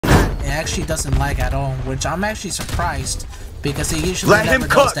actually doesn't lag at all, which I'm actually surprised because he usually never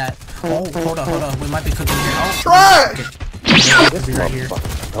does that. Oh, hold on. We might be cooking here. Oh, try! This be right here.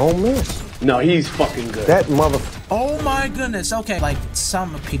 Don't miss. No, he's fucking good. That mother. Oh my goodness. Okay, like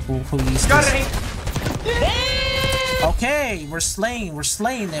some people who use this. Okay, we're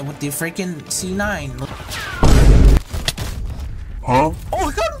slaying it with the freaking C9. Huh? Oh,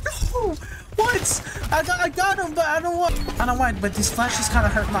 I got him! No! What? I got him, but I don't know why, but these flashes kind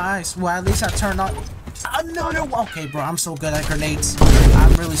of hurt my eyes. Well, at least I turned on. No. Okay, bro, I'm so good at grenades.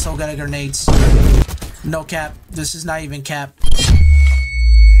 I'm really so good at grenades. No cap. This is not even cap.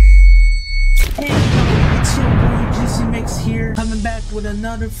 Hey, it's your boy GCMX here, coming back with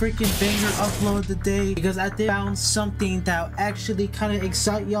another freaking banger upload today because I did found something that actually kind of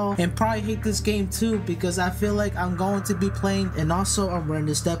excite y'all and probably hate this game too because I feel like I'm going to be playing, and also I'm wearing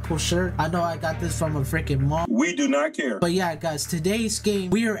this Deadpool shirt. I know I got this from a freaking mall. We do not care. But yeah, guys, today's game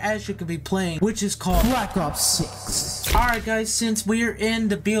we are actually gonna be playing, which is called Black Ops 6. Alright guys, since we're in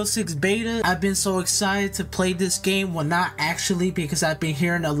the BO6 beta, I've been so excited to play this game. Well, not actually, because I've been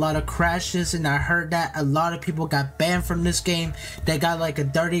hearing a lot of crashes and I heard that a lot of people got banned from this game. They got like a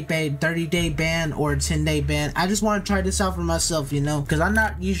 30-day ban or a 10-day ban. I just want to try this out for myself, you know, because I'm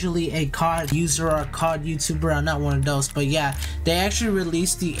not usually a COD user or a COD YouTuber. I'm not one of those. But yeah, they actually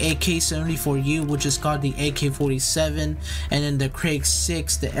released the AK-74U, which is called the AK-47, and then the Craig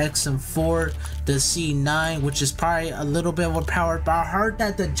 6, the XM4, the C9, which is probably a little bit overpowered, but I heard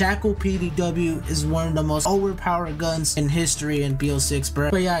that the Jackal PDW is one of the most overpowered guns in history in BO6,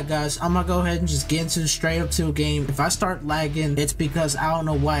 bro. But yeah, guys, I'm gonna go ahead and just get into straight up to a game. If I start lagging, it's because I don't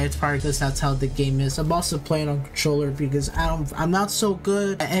know why. It's probably because that's how the game is. I'm also playing on controller because I'm not so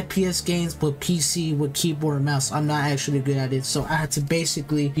good at FPS games with PC with keyboard and mouse. I'm not actually good at it, so I had to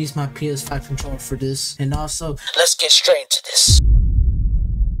basically use my PS5 controller for this. And also, let's get straight into this.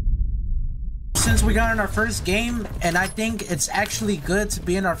 Since we got in our first game, and I think it's actually good to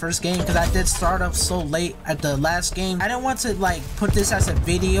be in our first game because I did start off so late at the last game. I didn't want to like put this as a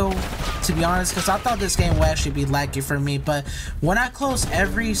video, to be honest, because I thought this game would actually be laggy for me. But when I close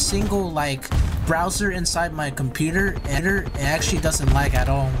every single like browser inside my computer, it actually doesn't lag at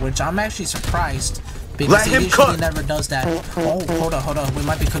all, which I'm actually surprised because he usually never does that. Oh, hold on. We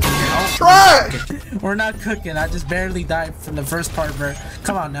might be cooking here. Oh, try! We're not cooking. I just barely died from the first part, bro.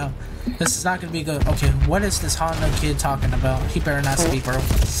 Come on now. This is not gonna be good. Okay, what is this Honda kid talking about? He better not speak, bro.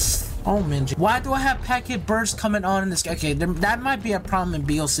 Oh man, why do I have packet burst coming on in this? Okay, that might be a problem in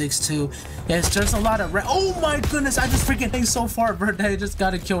BO6 too. Yes, there's a lot of oh my goodness, I just freaking think so far, bro. I just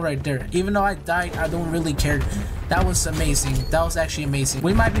got a kill right there. Even though I died, I don't really care. That was amazing. That was actually amazing.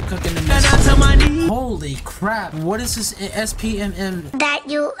 We might be cooking in this. Holy crap! What is this SPMM that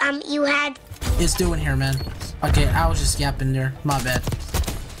you had is doing here, man? Okay, I was just yapping there. My bad.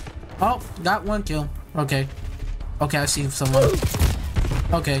 Oh, got one kill. Okay, I see someone.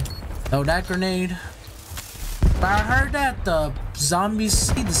 Okay. Oh, that grenade. But I heard that the zombies,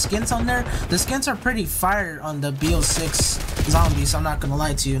 see the skins on there? The skins are pretty fire on the BO6 zombies, I'm not gonna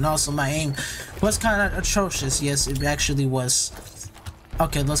lie to you. And also my aim was kind of atrocious. Yes, it actually was.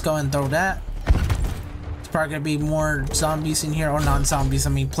 Okay, let's go and throw that. It's probably gonna be more zombies in here, or not zombies, I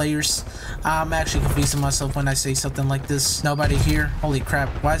mean players. I'm actually confusing myself when I say something like this. Nobody here? Holy crap,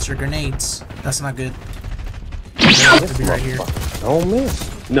 why is there grenades? That's not good. Be right here. Don't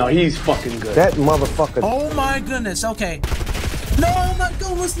miss. No, he's fucking good. That motherfucker. Oh my goodness, okay. No, my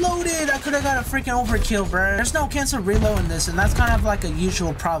gun was loaded. I could have got a freaking overkill, bro. There's no cancel reload in this, and that's kind of like a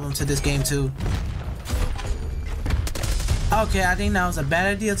usual problem to this game too. Okay, I think that was a bad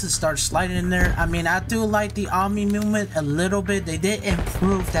idea to start sliding in there. I mean, I do like the Omni movement a little bit. They did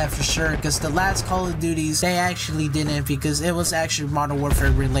improve that for sure, because the last Call of Duties, they actually didn't, because it was actually Modern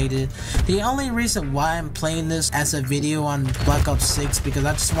Warfare related. The only reason why I'm playing this as a video on Black Ops 6, because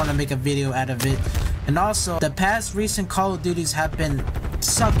I just want to make a video out of it. And also, the past recent Call of Duties have been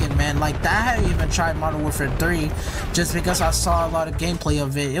sucking, man. Like, I haven't even tried Modern Warfare 3 just because I saw a lot of gameplay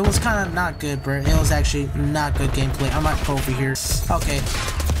of it. It was kind of not good, bro. It was actually not good gameplay. I might go over here. Okay,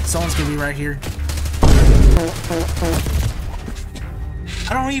 someone's gonna be right here.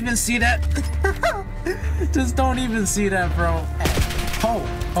 I don't even see that. Just don't even see that, bro. Oh,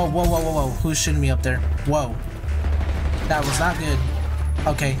 whoa. Who's shooting me up there? Whoa, that was not good.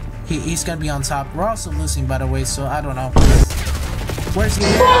 Okay, he's gonna be on top. We're also losing, by the way, so I don't know. Where's he?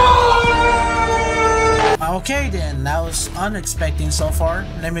 Okay then, that was unexpected so far.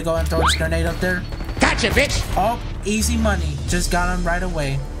 Let me go and throw this grenade up there. Gotcha, bitch! Oh, easy money. Just got him right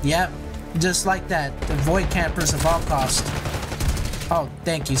away. Yep, just like that. Avoid campers at all costs. Oh,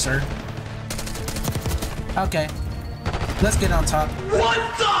 thank you, sir. Okay, let's get on top. What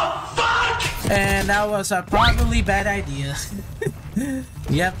the fuck? And that was a probably bad idea.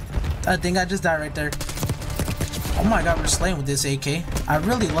 Yep, I think I just died right there. Oh my god, we're slaying with this AK. I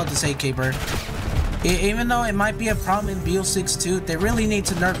really love this AK, bro. Even though it might be a problem in BO6 too, they really need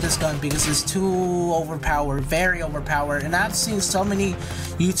to nerf this gun because it's too overpowered, very overpowered. And I've seen so many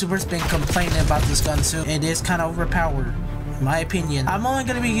YouTubers been complaining about this gun too. It is kind of overpowered, in my opinion. I'm only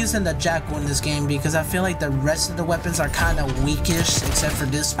going to be using the Jackal in this game because I feel like the rest of the weapons are kind of weakish, except for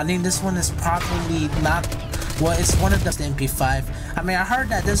this. I think this one is probably not... Well, it's one of the MP5. I mean, I heard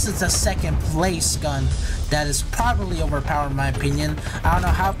that this is a second place gun that is probably overpowered in my opinion. I don't know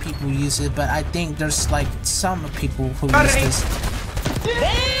how people use it, but I think there's like some people who use this.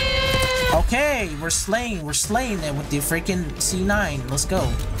 Okay, we're slaying it with the freaking C9. Let's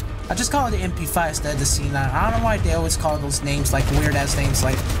go. I just call it the MP5 instead of the C9. I don't know why they always call those names like weird ass names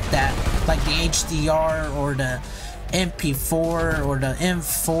like that, like the HDR or the MP4 or the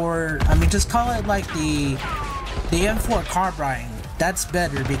M4. I mean, just call it like the M4 carbine. That's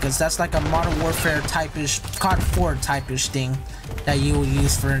better because that's like a Modern Warfare type-ish, COD 4 type-ish thing that you will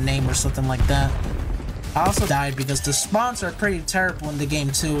use for a name or something like that. I also died because the spawns are pretty terrible in the game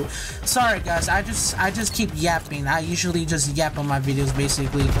too. Sorry guys, I just keep yapping. I usually just yap on my videos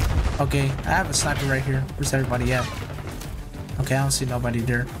basically. Okay, I have a sniper right here. Where's everybody at? Okay, I don't see nobody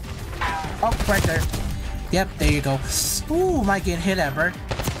there. Oh, right there. Yep, there you go. Ooh, might get hit at, bro.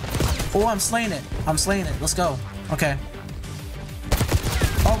 Oh, I'm slaying it. I'm slaying it. Let's go. Okay.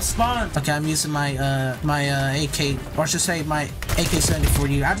 Oh, spawn. Okay, I'm using my AK, or I should say my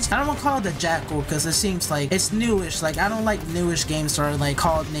AK-74U. I don't want to call it the Jackal because it seems like it's newish. Like I don't like newish games or like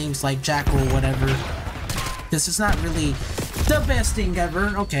called names like Jackal or whatever. This is not really the best thing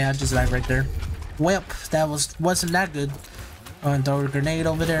ever. Okay, I just died right there. Well, that wasn't that good. And throw a grenade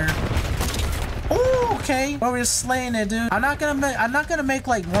over there. Okay, well, we're slaying it, dude. I'm not gonna make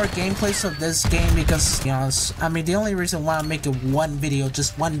like more gameplays of this game because, to be honest, I mean the only reason why I'm making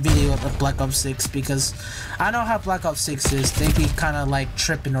just one video of Black Ops 6 because I know how Black Ops 6 is. They be kind of like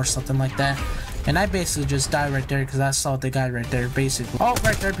tripping or something like that, and I basically just died right there because I saw the guy right there, basically. Oh,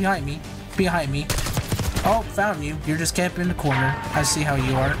 right there behind me, behind me. Oh, found you. You're just camping in the corner. I see how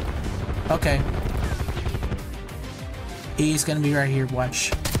you are. Okay, he's gonna be right here.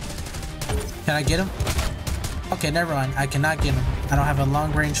 Watch. Can I get him? Okay, never mind. I cannot get him. I don't have a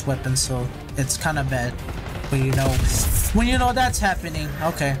long-range weapon, so it's kind of bad. When you know that's happening.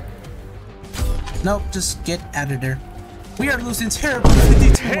 Okay. Nope, just get out of there. We are losing terribly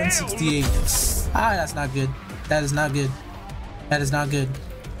 52-168. Ah, that's not good. That is not good. That is not good.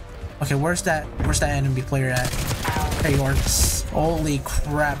 Okay, where's that enemy player at? There you are. Holy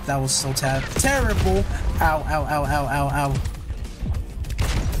crap, that was so terrible. Ow, ow, ow, ow, ow, ow.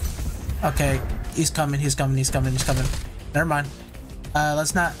 Okay, he's coming. Never mind.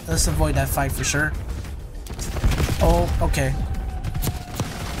 Let's avoid that fight for sure. Oh, okay.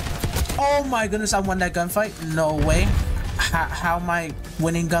 Oh my goodness, I won that gunfight? No way. How am I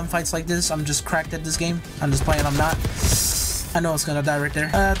winning gunfights like this? I'm just cracked at this game. I'm just playing, I'm not. I know it's gonna die right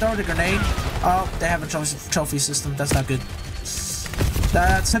there. Throw the grenade. Oh, they have a trophy system. That's not good.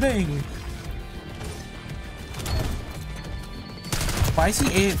 That's a thing. Why is he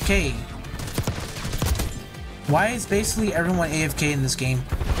AFK? Why is basically everyone AFK in this game?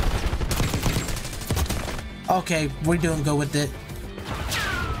 Okay, we're doing good with it.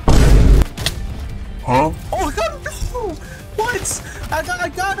 Huh? Oh, I got him! No! What? I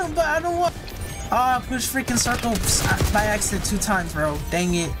got him, but I don't want... Oh, I pushed freaking circle by accident 2 times, bro.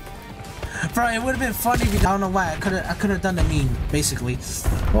 Dang it. Bro, it would have been funny because I don't know why. I could have done the meme, basically.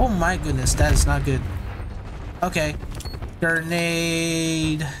 Oh my goodness, that is not good. Okay.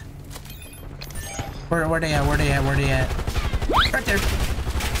 Grenade. Where they at? Right there.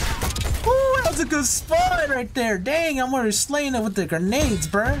 Ooh, that was a good spot right there. Dang, I'm already slaying it with the grenades,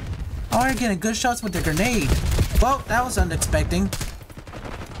 bruh. I'm already getting good shots with the grenade. Well, that was unexpected.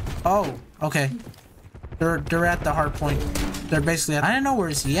 Oh, okay. They're at the hard point. They're basically at... I don't know where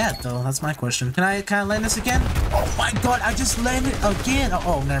is he at though. That's my question. Can I land this again? Oh my god, I just landed again.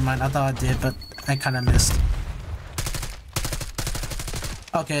 Oh, never mind. I thought I did, but I kind of missed.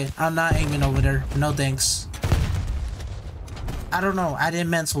 Okay, I'm not aiming over there. No thanks. I don't know. I didn't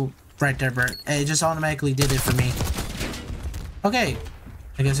mental right there, Bert. It just automatically did it for me. Okay.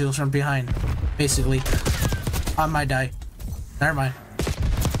 I guess he was from behind. Basically. I might die. Never mind.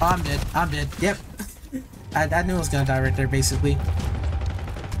 Oh, I'm dead. I'm dead. Yep. I knew I was gonna die right there, basically.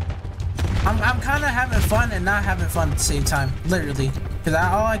 I'm kind of having fun and not having fun at the same time. Literally. Because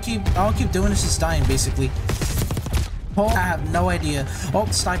all I keep doing is just dying, basically. Oh, I have no idea. Oh,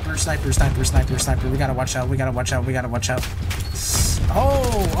 sniper. We gotta watch out.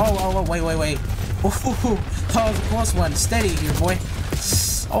 Oh, wait. Ooh, that was a close one. Steady here, boy.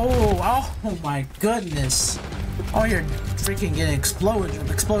 Oh my goodness. Oh, you're freaking getting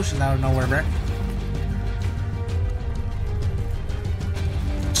explosions out of nowhere, bro.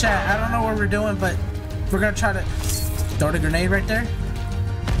 Chat, I don't know what we're doing, but we're gonna try to throw the grenade right there.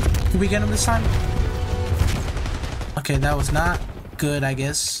 Can we get him this time? Okay, that was not good, I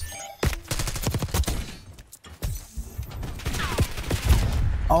guess.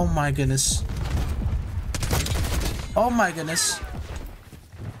 Oh my goodness. Oh my goodness.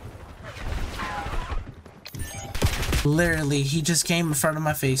 Literally, he just came in front of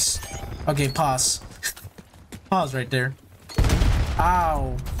my face. Okay, pause. Pause right there.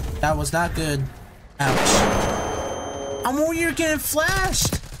 Ow. That was not good. Ouch. I'm over here getting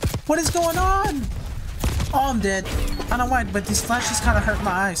flashed. What is going on? Oh, I'm dead. I don't know why, but these flashes kind of hurt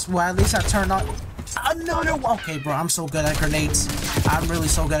my eyes. Well, at least I turned on. No. Okay, bro, I'm so good at grenades. I'm really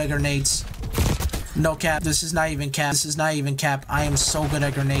so good at grenades. No cap. This is not even cap. This is not even cap. I am so good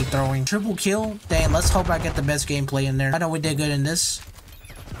at grenade throwing. Triple kill? Dang, let's hope I get the best gameplay in there. I know we did good in this.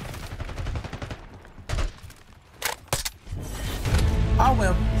 Oh,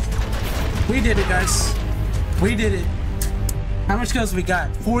 well. We did it, guys. We did it. How much kills we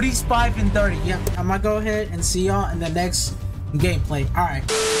got? 45 and 30. Yep. I'm gonna go ahead and see y'all in the next gameplay. Alright.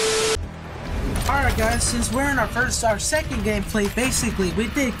 Alright guys, since we're in our second gameplay, basically we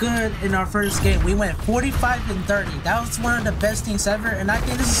did good in our first game. We went 45 and 30. That was one of the best things ever, and I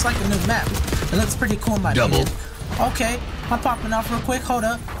think this is like a new map. It looks pretty cool in my opinion. Okay, I'm popping off real quick. Hold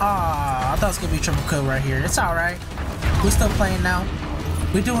up. I thought it was gonna be a triple kill right here. It's alright. We're still playing now.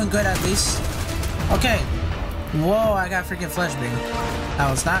 We're doing good at least. Okay. Whoa, I got freaking flashbang. That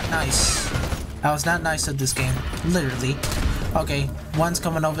was not nice. That was not nice of this game. Literally. Okay, one's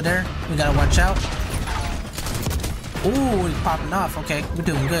coming over there. We gotta watch out. Ooh, he's popping off. Okay, we're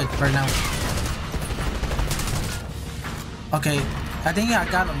doing good right now. Okay, I think I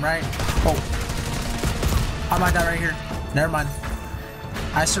got him right. Oh, I might die right here. Never mind.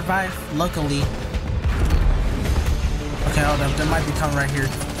 I survived, luckily. Okay, hold up. There might be coming right here.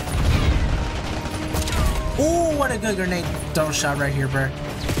 Ooh, what a good grenade throw shot right here, bro.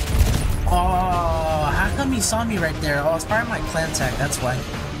 Oh, how come he saw me right there? Oh, it's probably my clan tag, that's why.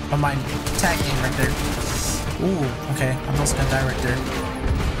 Or my tag game right there. Ooh, okay. I'm almost gonna die right there.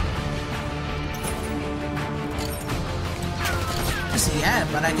 Where's he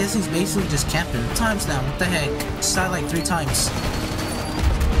at? But I guess he's basically just camping. Times now, what the heck? Just died like 3 times. I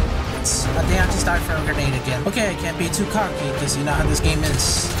think I just died for a grenade again. Okay, I can't be too cocky, because you know how this game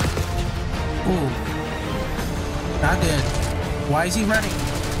is. Ooh. Not good. Why is he running?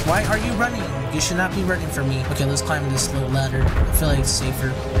 Why are you running? You should not be running for me. Okay, let's climb this little ladder. I feel like it's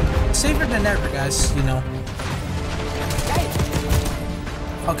safer. Safer than ever, guys, you know.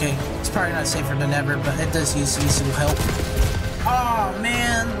 Okay, it's probably not safer than ever, but it does use some help. Oh,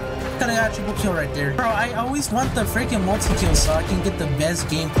 man. Could've got a triple kill right there. Bro, I always want the freaking multi-kill so I can get the best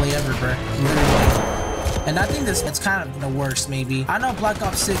gameplay ever, bro. Literally. And I think it's kind of the worst, maybe. I know Black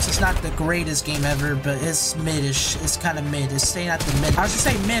Ops 6 is not the greatest game ever, but it's mid-ish. It's kind of mid. It's staying at the mid. I should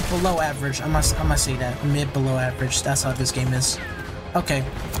say mid below average. I must say that. Mid below average. That's how this game is. Okay.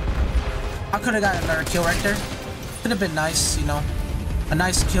 I could have got another kill right there. Could have been nice, you know. A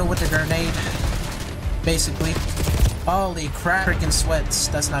nice kill with the grenade. Basically. Holy crap. Freaking sweats.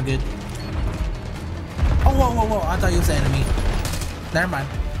 That's not good. Oh, whoa. I thought he was the enemy. Never mind.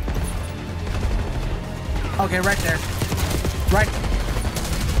 Okay, right there. Right.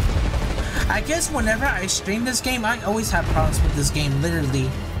 I guess whenever I stream this game, I always have problems with this game,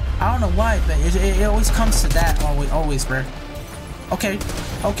 literally. I don't know why, but it always comes to that, always, bro. Okay,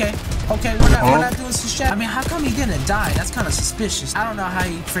 we're not doing some shit. I mean, how come he didn't die? That's kind of suspicious. I don't know how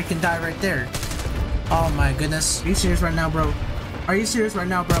he freaking died right there. Oh my goodness. Are you serious right now, bro? Are you serious right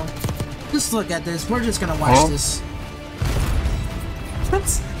now, bro? Just look at this. We're just gonna watch this.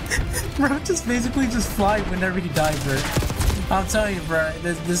 Bro, just basically just fly whenever he died, bro. I'm telling you, bro,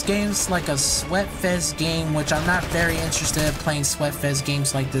 this game's like a sweatfest game, which I'm not very interested in playing sweatfest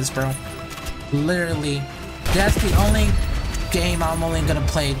games like this, bro. Literally. That's the only game I'm only gonna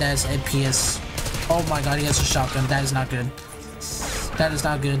play that's FPS. Oh my god, he has a shotgun. That is not good. That is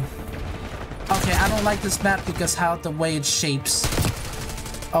not good. Okay, I don't like this map because how the way it shapes.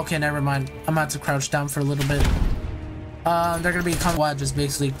 Okay, never mind. I'm about to crouch down for a little bit. They're gonna be just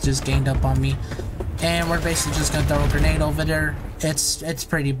basically just gained up on me, and we're basically just gonna throw a grenade over there. It's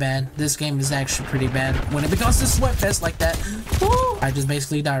pretty bad. This game is actually pretty bad when it becomes a sweatfest like that. Woo! I just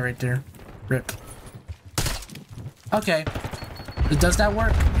basically die right there. Rip. Okay, does that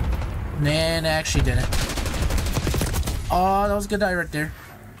work? Nah, it actually didn't. Oh, that was a good die right there.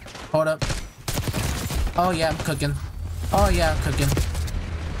 Hold up. Oh yeah, I'm cooking. Oh yeah, I'm cooking.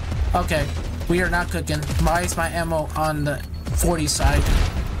 Okay, we are not cooking. Why is my ammo on the 40 side?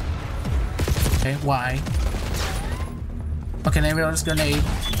 Okay, why? Okay, now we are just grenade.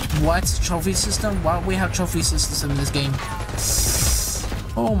 What? Trophy system? Why don't we have trophy systems in this game?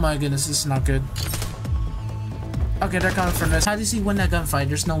 Oh my goodness, this is not good. Okay, they're coming from this. How does he win that gunfight?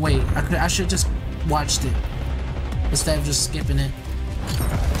 There's no way. I should just watched it instead of just skipping it.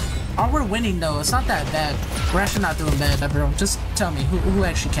 Oh, we're winning though. It's not that bad. We're actually not doing bad, bro. Just tell me who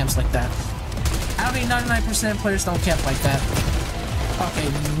actually camps like that. I mean, 99% of players don't camp like that. Okay,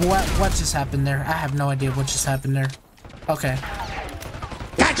 what just happened there? I have no idea what just happened there. Okay.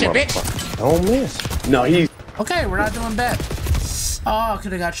 Gotcha, bitch! Don't miss. No, he's... Okay, we're not doing bad. Oh, I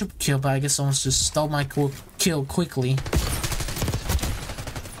could have got triple kill, but I guess someone's just stole my kill quickly.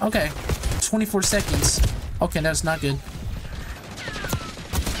 Okay. 24 seconds. Okay, that's not good.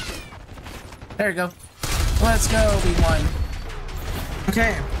 There you go. Let's go, we won.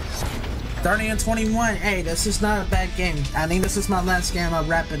 Okay. 30 and 21. Hey, this is not a bad game. I think this is my last game. I'll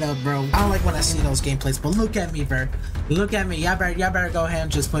wrap it up, bro. I don't like when I see those gameplays, but look at me, bro. Look at me. Y'all better go ahead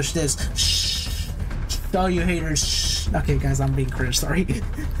and just push this. Shh. All you haters. Shh. Okay, guys, I'm being cringe. Sorry.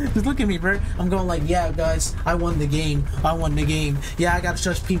 Just look at me, bro. I'm going like, yeah, guys, I won the game. I won the game. Yeah, I gotta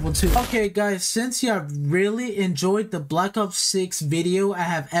trust people too. Okay, guys, since y'all really enjoyed the Black Ops 6 video I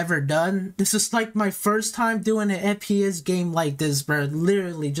have ever done, this is like my first time doing an FPS game like this, bro.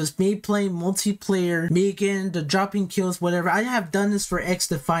 Literally, just me playing multiplayer, me getting the dropping kills, whatever. I have done this for X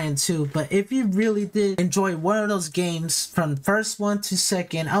Defiant too, but if you really did enjoy one of those games from first one to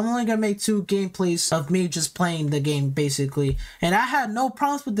second, I'm only gonna make 2 gameplays of me just playing the game, basically. And I had no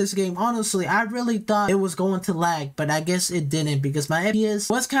problems with this game, honestly. I really thought it was going to lag, but I guess it didn't, because my FPS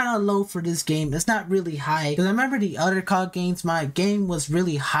was kind of low for this game. It's not really high, because I remember the other COD games, my game was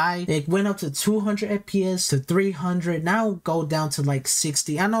really high. It went up to 200 FPS to 300, now go down to like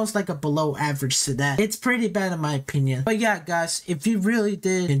 60. I know it's like a below average to that. It's pretty bad in my opinion. But yeah, guys, if you really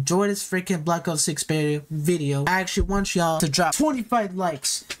did enjoy this freaking Black Ops 6 video, I actually want y'all to drop 25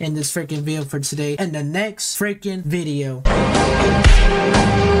 likes in this freaking video for today and the next freaking video.